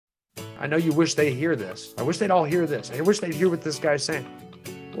I know you wish they hear this. I wish they'd all hear this. I wish they'd hear what this guy's saying.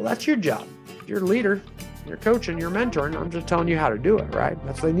 Well, that's your job. You're a leader, you're coaching, you're mentoring. I'm just telling you how to do it, right?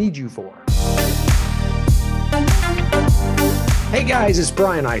 That's what they need you for. Hey guys, it's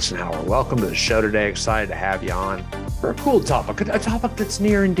Brian Eisenhower. Welcome to the show today. Excited to have you on for a cool topic, a topic that's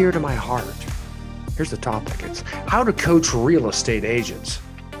near and dear to my heart. Here's the topic. It's how to coach real estate agents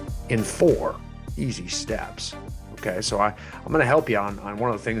in 4 easy steps. Okay, so I'm going to help you on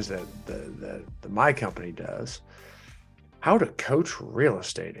one of the things that my company does, how to coach real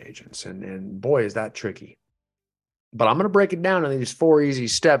estate agents. And boy, is that tricky. But I'm going to break it down in these 4 easy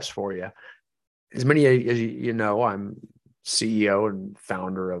steps for you. As many as you know, I'm CEO and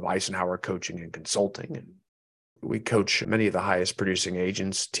founder of Eisenhower Coaching and Consulting. And we coach many of the highest producing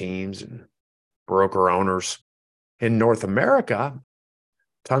agents, teams, and broker owners in North America.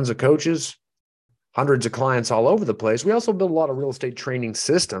 Tons of coaches, hundreds of clients all over the place. We also build a lot of real estate training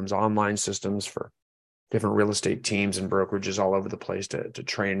systems, online systems for different real estate teams and brokerages all over the place to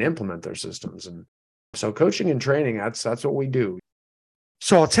train and implement their systems. And so coaching and training, that's what we do.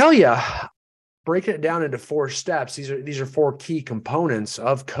 So I'll tell you, breaking it down into 4 steps, these are 4 key components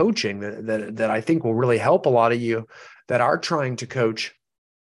of coaching that I think will really help a lot of you that are trying to coach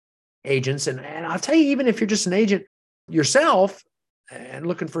agents. And I'll tell you, even if you're just an agent yourself and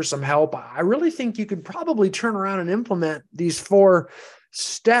looking for some help, I really think you could probably turn around and implement these 4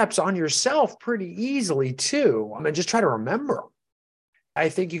 steps on yourself pretty easily too. I mean, just try to remember them. I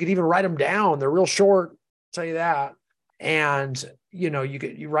think you could even write them down. They're real short, I'll tell you that. And,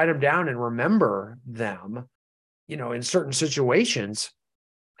 you write them down and remember them, in certain situations.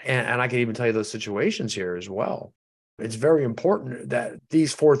 And I can even tell you those situations here as well. It's very important that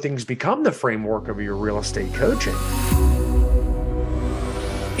these 4 things become the framework of your real estate coaching.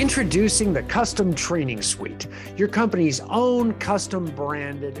 Introducing the Custom Training Suite, your company's own custom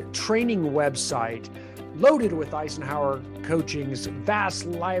branded training website loaded with Eisenhower Coaching's vast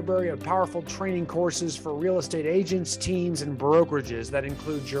library of powerful training courses for real estate agents, teams, and brokerages that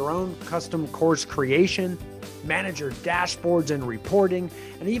includes your own custom course creation, manager dashboards and reporting,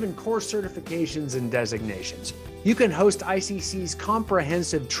 and even course certifications and designations. You can host ICC's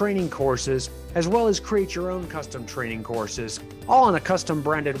comprehensive training courses, as well as create your own custom training courses, all on a custom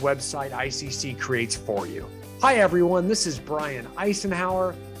branded website ICC creates for you. Hi everyone, this is Brian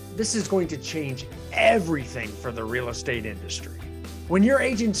Eisenhower. This is going to change everything for the real estate industry. When your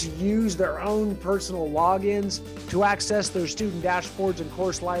agents use their own personal logins to access their student dashboards and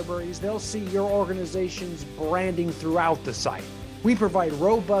course libraries, they'll see your organization's branding throughout the site. We provide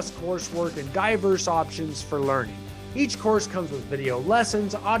robust coursework and diverse options for learning. Each course comes with video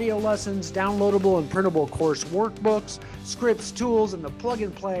lessons, audio lessons, downloadable and printable course workbooks, scripts, tools, and the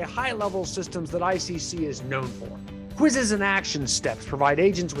plug-and-play high-level systems that ICC is known for. Quizzes and action steps provide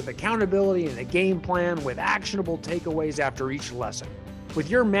agents with accountability and a game plan with actionable takeaways after each lesson.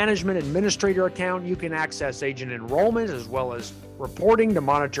 With your management administrator account, you can access agent enrollment as well as reporting to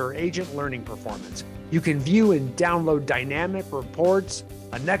monitor agent learning performance. You can view and download dynamic reports,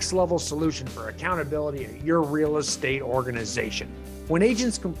 a next-level solution for accountability at your real estate organization. When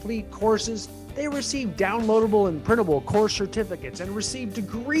agents complete courses, they receive downloadable and printable course certificates and receive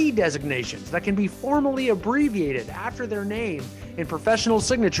degree designations that can be formally abbreviated after their name in professional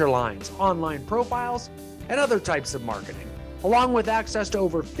signature lines, online profiles, and other types of marketing. Along with access to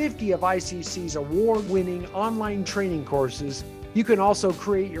over 50 of ICC's award-winning online training courses, you can also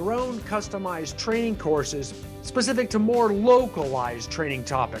create your own customized training courses specific to more localized training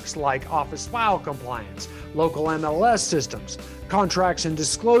topics like office file compliance, local MLS systems, contracts and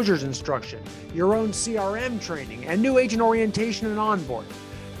disclosures instruction, your own CRM training, and new agent orientation and onboarding.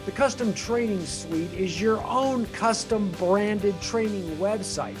 The Custom Training Suite is your own custom branded training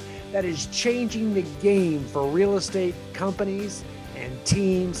website that is changing the game for real estate companies and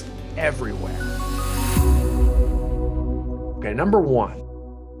teams everywhere. Okay, number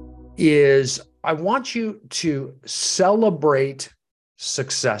 1 is I want you to celebrate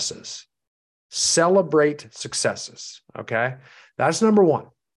successes. Celebrate successes, okay? That's number 1.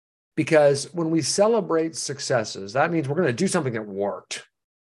 Because when we celebrate successes, that means we're going to do something that worked.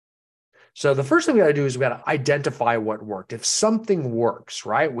 So the first thing we got to do is we got to identify what worked. If something works,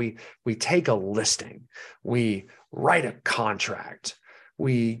 right? We take a listing, we write a contract,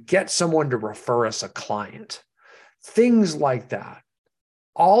 we get someone to refer us a client, things like that.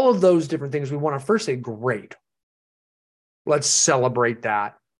 All of those different things, we want to first say, great. Let's celebrate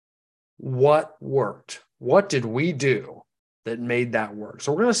that. What worked? What did we do that made that work?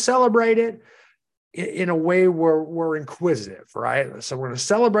 So we're going to celebrate it in a way where we're inquisitive, right? So we're going to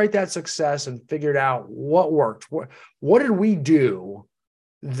celebrate that success and figure out what worked. What did we do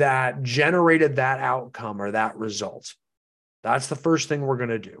that generated that outcome or that result? That's the first thing we're going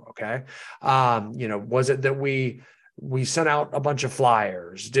to do. Okay. Was it that we sent out a bunch of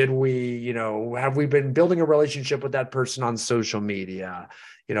flyers? Did we, have we been building a relationship with that person on social media?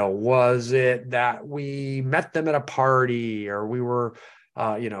 Was it that we met them at a party, or we were,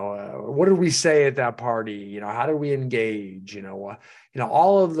 what did we say at that party? How did we engage?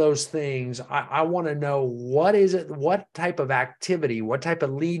 All of those things. I want to know, what is it, what type of activity, what type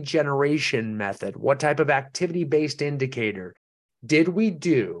of lead generation method, what type of activity-based indicator did we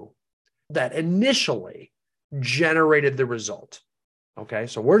do that initially generated the result? Okay.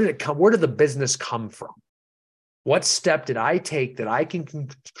 So where did it come? Where did the business come from? What step did I take that I can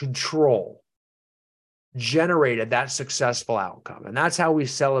control generated that successful outcome? And that's how we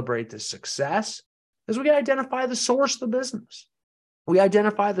celebrate the success, is we identify the source of the business. We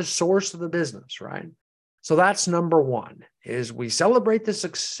identify the source of the business, right? So that's number one, is we celebrate the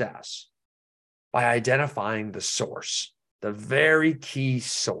success by identifying the source, the very key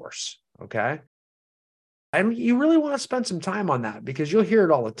source, okay? And you really want to spend some time on that, because you'll hear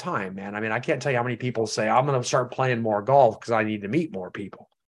it all the time, man. I can't tell you how many people say, I'm going to start playing more golf because I need to meet more people.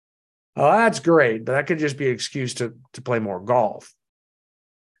 Oh, that's great, but that could just be an excuse to play more golf.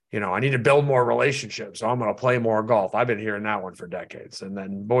 I need to build more relationships, so I'm going to play more golf. I've been hearing that one for decades. And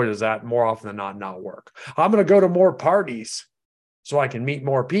then, boy, does that more often than not work. I'm going to go to more parties so I can meet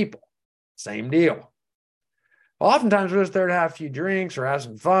more people. Same deal. Oftentimes we're just there to have a few drinks or have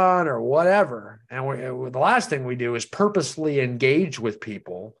some fun or whatever. And the last thing we do is purposely engage with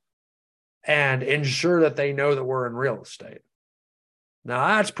people and ensure that they know that we're in real estate. Now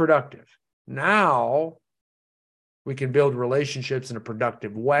that's productive. Now we can build relationships in a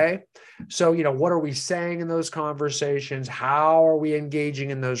productive way. So, what are we saying in those conversations? How are we engaging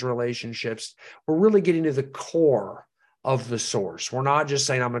in those relationships? We're really getting to the core of the source. We're not just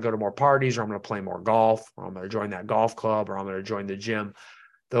saying, I'm going to go to more parties, or I'm going to play more golf, or I'm going to join that golf club, or I'm going to join the gym.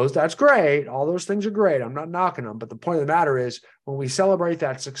 That's great. All those things are great. I'm not knocking them. But the point of the matter is, when we celebrate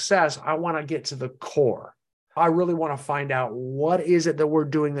that success, I want to get to the core. I really want to find out, what is it that we're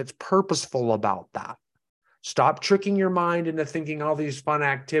doing that's purposeful about that? Stop tricking your mind into thinking all these fun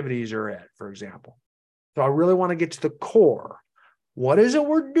activities are it, for example. So I really want to get to the core. What is it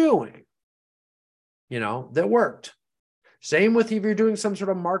we're doing, that worked? Same with if you're doing some sort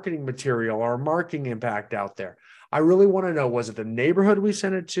of marketing material or marketing impact out there. I really want to know, was it the neighborhood we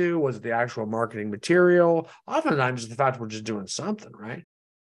sent it to? Was it the actual marketing material? Oftentimes it's the fact we're just doing something, right?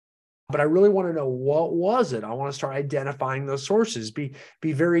 But I really want to know, what was it? I want to start identifying those sources. Be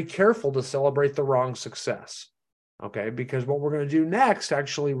very careful to celebrate the wrong success, okay? Because what we're going to do next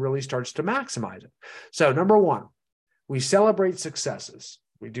actually really starts to maximize it. So number one, we celebrate successes.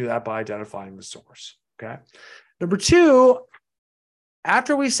 We do that by identifying the source, okay? Number two,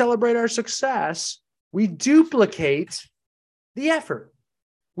 after we celebrate our success, we duplicate the effort.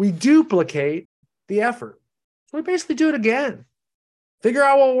 We duplicate the effort. So we basically do it again. Figure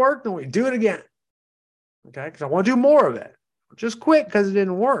out what worked, and we do it again. Okay? Because I want to do more of it. Just quit because it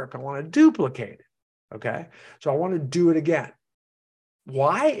didn't work. I want to duplicate it. Okay? So I want to do it again.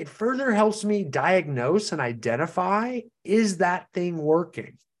 Why? It further helps me diagnose and identify, is that thing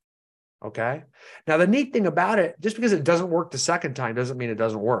working? Okay? Now, the neat thing about it, just because it doesn't work the second time doesn't mean it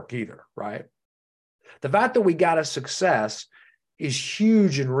doesn't work either, right? The fact that we got a success is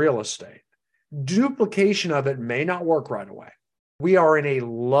huge in real estate. Duplication of it may not work right away. We are in a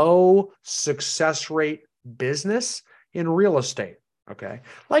low success rate business in real estate, okay?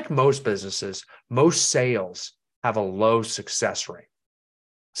 Like most businesses, most sales have a low success rate.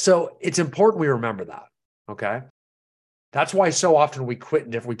 So it's important we remember that, okay? That's why so often we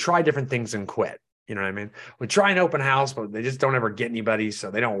quit. We try different things and quit. You know what I mean? We try an open house, but they just don't ever get anybody,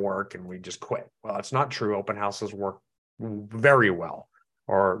 so they don't work, and we just quit. Well, it's not true. Open houses work very well,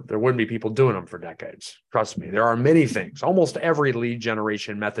 or there wouldn't be people doing them for decades. Trust me, there are many things. Almost every lead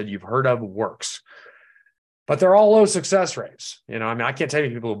generation method you've heard of works, but they're all low success rates. I can't tell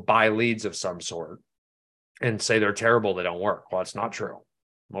you people who buy leads of some sort and say they're terrible, they don't work. Well, it's not true.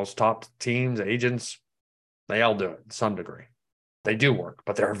 Most top teams, agents, they all do it to some degree. They do work,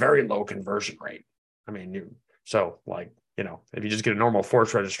 but they're a very low conversion rate. If you just get a normal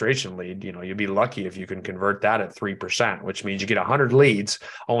forced registration lead, you'd be lucky if you can convert that at 3%, which means you get 100 leads,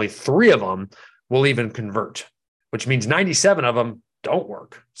 only 3 of them will even convert, which means 97 of them don't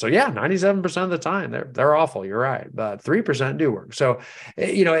work. So yeah, 97% of the time they're awful. You're right. But 3% do work. So,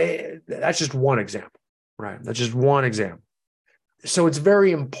 that's just one example, right? That's just one example. So it's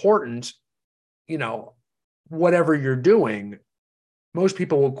very important, whatever you're doing, most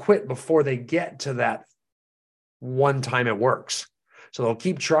people will quit before they get to that one time it works. So they'll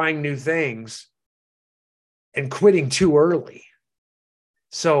keep trying new things and quitting too early.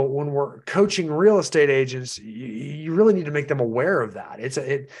 So when we're coaching real estate agents, you really need to make them aware of that. It's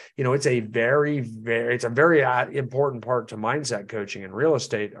a very important part to mindset coaching in real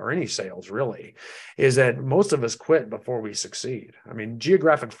estate, or any sales really, is that most of us quit before we succeed. I mean,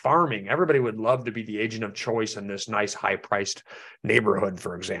 geographic farming, everybody would love to be the agent of choice in this nice high-priced neighborhood,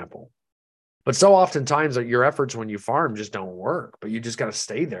 for example. But so oftentimes that your efforts when you farm just don't work, but you just got to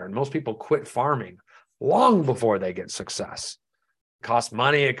stay there. And most people quit farming long before they get success. It costs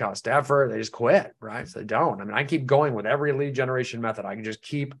money, it costs effort. They just quit, right? So they don't. I mean, I keep going with every lead generation method. I can just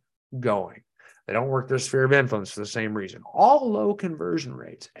keep going. They don't work their sphere of influence for the same reason. All low conversion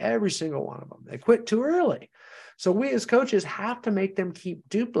rates, every single one of them. They quit too early. So we as coaches have to make them keep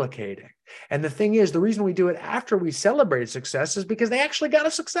duplicating. And the thing is, the reason we do it after we celebrate success is because they actually got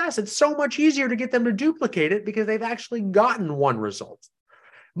a success. It's so much easier to get them to duplicate it because they've actually gotten one result.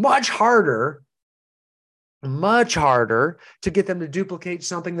 Much harder to get them to duplicate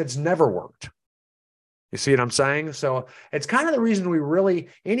something that's never worked. You see what I'm saying? So it's kind of the reason we really,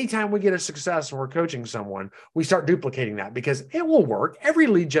 anytime we get a success and we're coaching someone, we start duplicating that because it will work. Every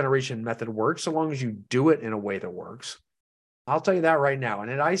lead generation method works so long as you do it in a way that works. I'll tell you that right now.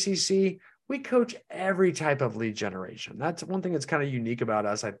 And at ICC, we coach every type of lead generation. That's one thing that's kind of unique about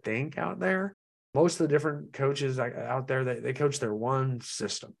us, I think, out there. Most of the different coaches out there, they coach their one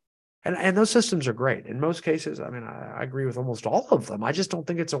system. And those systems are great. In most cases, I mean, I agree with almost all of them. I just don't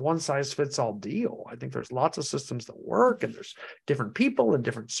think it's a one-size-fits-all deal. I think there's lots of systems that work, and there's different people and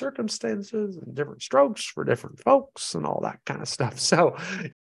different circumstances and different strokes for different folks and all that kind of stuff. So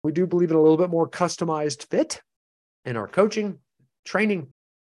we do believe in a little bit more customized fit in our coaching, training.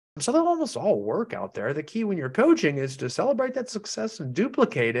 So they'll almost all work out there. The key when you're coaching is to celebrate that success and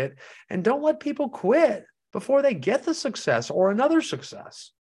duplicate it, and don't let people quit before they get the success or another success.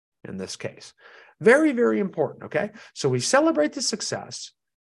 In this case, very, very important. Okay. So we celebrate the success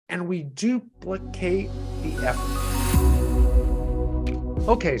and we duplicate the effort.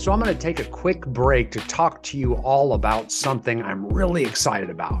 Okay. So I'm going to take a quick break to talk to you all about something I'm really excited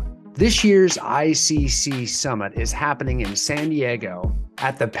about. This year's ICC Summit is happening in San Diego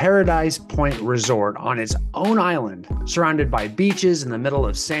at the Paradise Point Resort on its own island, surrounded by beaches in the middle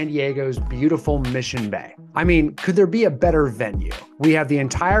of San Diego's beautiful Mission Bay. I mean, could there be a better venue? We have the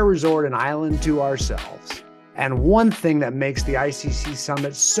entire resort and island to ourselves. And one thing that makes the ICC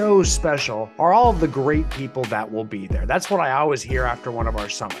Summit so special are all of the great people that will be there. That's what I always hear after one of our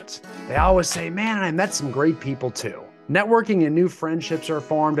summits. They always say, man, I met some great people too. Networking and new friendships are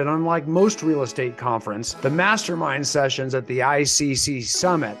formed, and unlike most real estate conference, the mastermind sessions at the ICC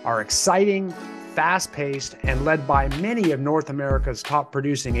Summit are exciting, fast-paced, and led by many of North America's top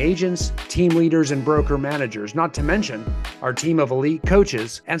producing agents, team leaders, and broker managers, not to mention our team of elite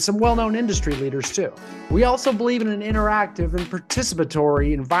coaches and some well-known industry leaders too. We also believe in an interactive and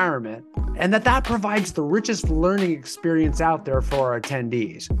participatory environment, and that provides the richest learning experience out there for our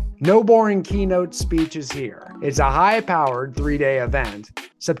attendees. No boring keynote speeches here. It's a high-powered 3-day event,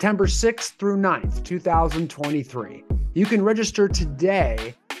 September 6th through 9th, 2023. You can register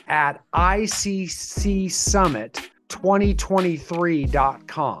today at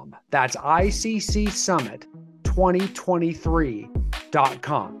iccsummit2023.com. That's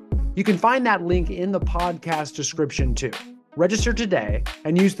iccsummit2023.com. You can find that link in the podcast description too. Register today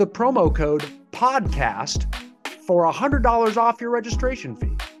and use the promo code PODCAST for $100 off your registration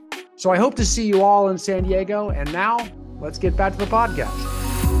fee. So I hope to see you all in San Diego. And now let's get back to the podcast.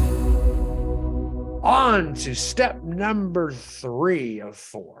 On to step number 3 of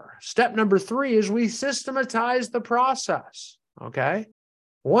 4. Step number 3 is we systematize the process. Okay.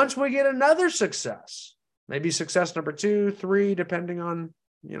 Once we get another success, maybe success number 2, 3, depending on,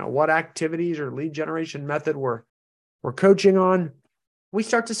 what activities or lead generation method we're coaching on, we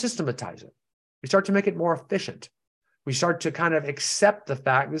start to systematize it. We start to make it more efficient. We start to kind of accept the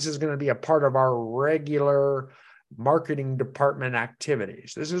fact this is going to be a part of our regular marketing department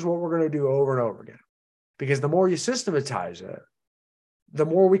activities. This is what we're going to do over and over again. Because the more you systematize it, the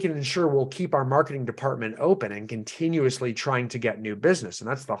more we can ensure we'll keep our marketing department open and continuously trying to get new business. And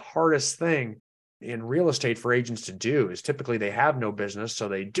that's the hardest thing in real estate for agents to do, is typically they have no business. So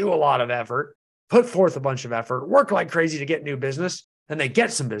they do a lot of effort, put forth a bunch of effort, work like crazy to get new business. Then they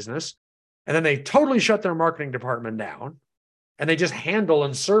get some business, and then they totally shut their marketing department down, and they just handle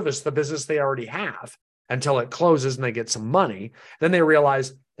and service the business they already have until it closes and they get some money. Then they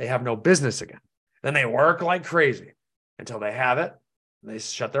realize they have no business again. Then they work like crazy until they have it. They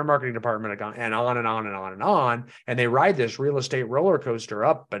shut their marketing department and on and on and on and on. And they ride this real estate roller coaster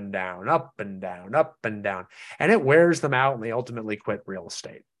up and down, up and down, up and down. And it wears them out and they ultimately quit real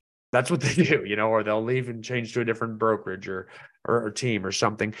estate. That's what they do, or they'll leave and change to a different brokerage or team or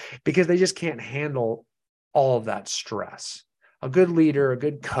something because they just can't handle all of that stress. A good leader, a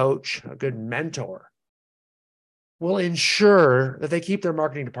good coach, a good mentor will ensure that they keep their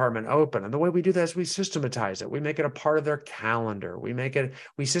marketing department open. And the way we do that is we systematize it. We make it a part of their calendar.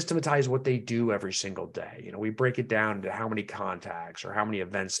 We systematize what they do every single day. We break it down into how many contacts or how many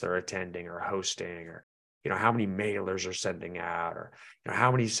events they're attending or hosting or, how many mailers are sending out or,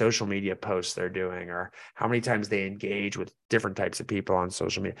 how many social media posts they're doing or how many times they engage with different types of people on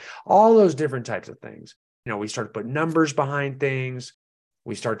social media, all those different types of things. We start to put numbers behind things.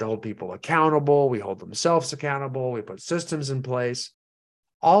 We start to hold people accountable. We hold themselves accountable. We put systems in place.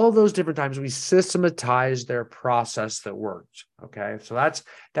 All of those different times we systematize their process that worked. Okay. So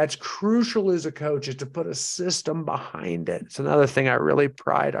that's crucial as a coach, is to put a system behind it. It's another thing I really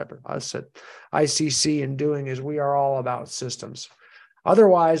pride us at ICC in doing, is we are all about systems.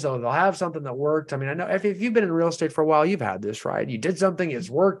 Otherwise, though, they'll have something that worked. I mean, I know if you've been in real estate for a while, you've had this, right? You did something, it's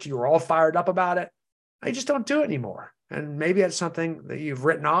worked. You were all fired up about it. You just don't do it anymore. And maybe it's something that you've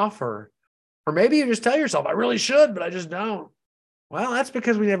written off, or maybe you just tell yourself, I really should, but I just don't. Well, that's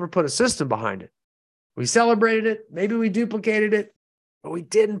because we never put a system behind it. We celebrated it. Maybe we duplicated it, but we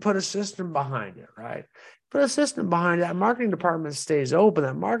didn't put a system behind it, right? Put a system behind it. That marketing department stays open.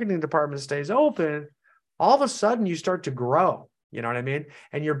 All of a sudden you start to grow. You know what I mean?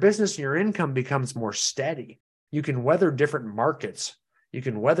 And your business and your income becomes more steady. You can weather different markets. You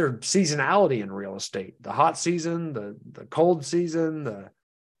can weather seasonality in real estate, the hot season, the cold season,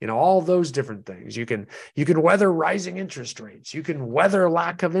 all those different things. You can weather rising interest rates. You can weather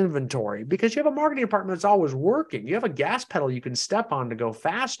lack of inventory because you have a marketing department that's always working. You have a gas pedal you can step on to go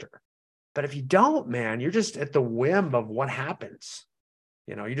faster. But if you don't, man, you're just at the whim of what happens.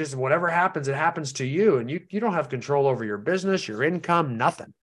 You just, whatever happens, it happens to you. And you don't have control over your business, your income,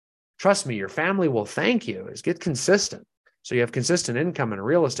 nothing. Trust me, your family will thank you. Is get consistent. So you have consistent income in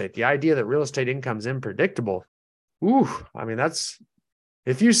real estate. The idea that real estate income is unpredictable, that's,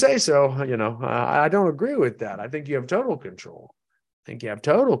 if you say so, I don't agree with that. I think you have total control.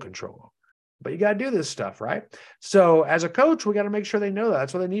 But you got to do this stuff, right? So as a coach, we got to make sure they know that.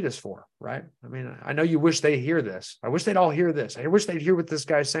 That's what they need us for, right? I mean, I know you wish they hear this. I wish they'd all hear this. I wish they'd hear what this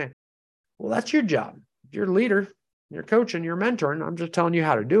guy's saying. Well, that's your job. You're a leader, you're coaching, you're mentoring. I'm just telling you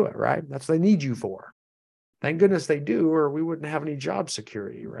how to do it, right? That's what they need you for. Thank goodness they do, or we wouldn't have any job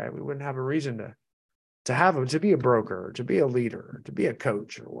security, right? We wouldn't have a reason to be a broker, or to be a leader, or to be a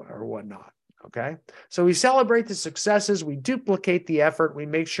coach or whatnot. Okay. So we celebrate the successes. We duplicate the effort. We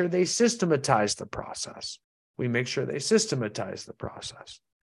make sure they systematize the process.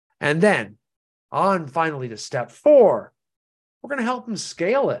 And then on finally to step 4, we're going to help them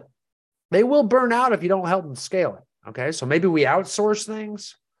scale it. They will burn out if you don't help them scale it. Okay. So maybe we outsource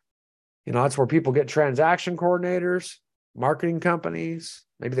things. That's where people get transaction coordinators, marketing companies.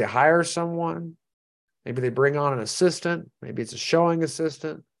 Maybe they hire someone. Maybe they bring on an assistant. Maybe it's a showing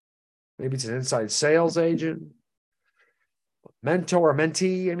assistant. Maybe it's an inside sales agent, mentor,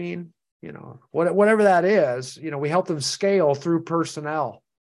 mentee. Whatever that is, we help them scale through personnel,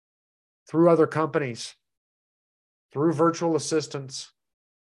 through other companies, through virtual assistants.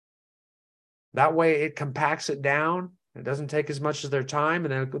 That way it compacts it down. It doesn't take as much as their time,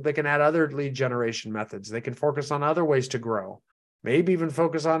 and then they can add other lead generation methods. They can focus on other ways to grow. Maybe even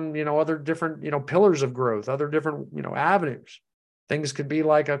focus on, other different, pillars of growth, other different, avenues. Things could be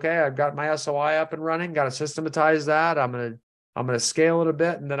like, okay, I've got my SOI up and running, got to systematize that. I'm going to scale it a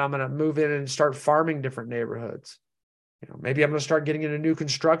bit, and then I'm going to move in and start farming different neighborhoods. Maybe I'm going to start getting into new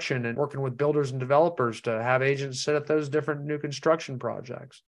construction and working with builders and developers to have agents sit at those different new construction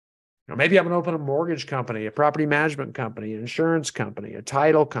projects. Maybe I'm going to open a mortgage company, a property management company, an insurance company, a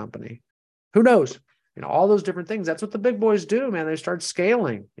title company. Who knows? All those different things. That's what the big boys do, man. They start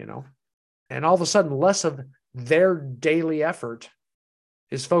scaling, and all of a sudden less of their daily effort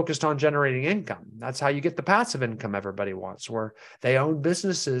is focused on generating income. That's how you get the passive income everybody wants, where they own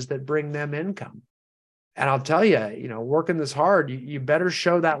businesses that bring them income. And I'll tell you, working this hard, you better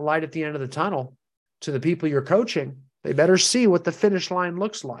show that light at the end of the tunnel to the people you're coaching. They better see what the finish line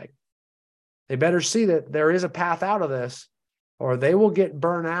looks like. They better see that there is a path out of this, or they will get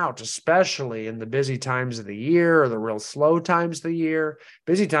burnt out, especially in the busy times of the year or the real slow times of the year.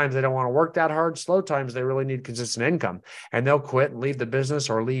 Busy times, they don't want to work that hard. Slow times, they really need consistent income, and they'll quit and leave the business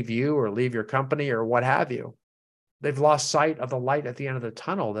or leave you or leave your company or what have you. They've lost sight of the light at the end of the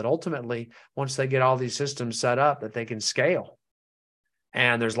tunnel that ultimately, once they get all these systems set up, that they can scale.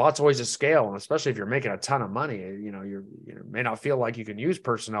 And there's lots of ways to scale. And especially if you're making a ton of money, you may not feel like you can use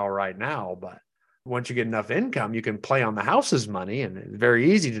personnel right now, but once you get enough income, you can play on the house's money, and it's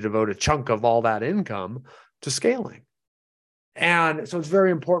very easy to devote a chunk of all that income to scaling. And so it's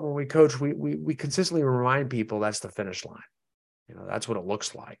very important when we coach, we consistently remind people that's the finish line. That's what it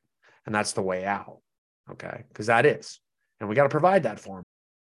looks like. And that's the way out. Okay. Because that is. And we got to provide that for them.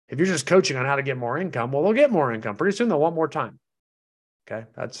 If you're just coaching on how to get more income, well, they'll get more income. Pretty soon they'll want more time. Okay.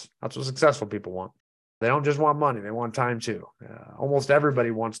 That's what successful people want. They don't just want money. They want time too. Almost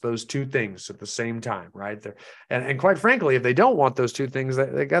everybody wants those two things at the same time, right? And quite frankly, if they don't want those two things,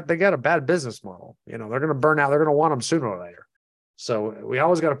 they got a bad business model. They're going to burn out. They're going to want them sooner or later. So we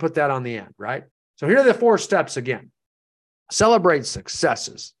always got to put that on the end, right? So here are the 4 steps again. Celebrate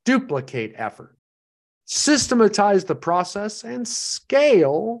successes, duplicate effort, systematize the process, and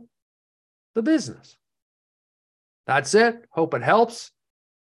scale the business. That's it. Hope it helps.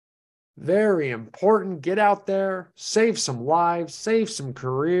 Very important. Get out there, save some lives, save some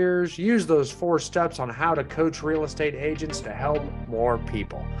careers, use those 4 steps on how to coach real estate agents to help more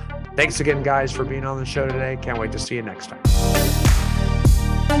people. Thanks again, guys, for being on the show today. Can't wait to see you next time.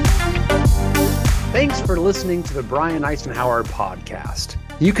 Thanks for listening to the Brian Icenhower podcast.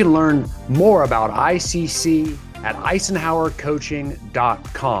 You can learn more about ICC at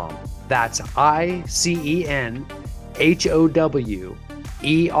eisenhowercoaching.com. That's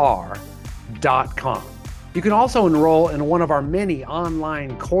ICNHOWER.com. You can also enroll in one of our many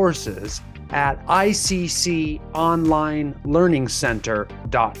online courses at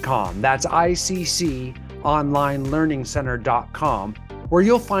ICConlinelearningcenter.com. That's ICConlinelearningcenter.com, where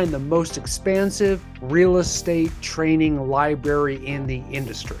you'll find the most expansive real estate training library in the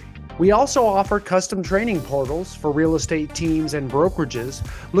industry. We also offer custom training portals for real estate teams and brokerages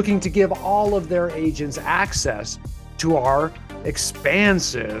looking to give all of their agents access to our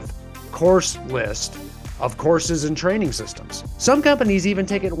expansive course list of courses and training systems. Some companies even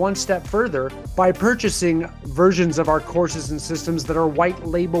take it one step further by purchasing versions of our courses and systems that are white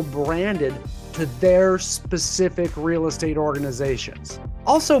label branded to their specific real estate organizations.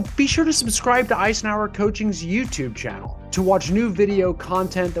 Also, be sure to subscribe to Icenhower Coaching's YouTube channel to watch new video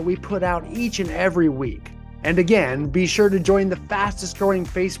content that we put out each and every week. And again, be sure to join the fastest growing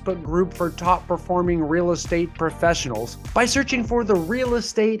Facebook group for top performing real estate professionals by searching for the Real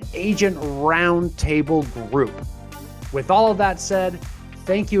Estate Agent Roundtable Group. With all of that said,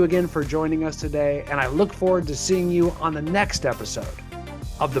 thank you again for joining us today, and I look forward to seeing you on the next episode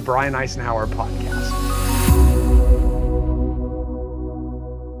of the Brian Icenhower Podcast.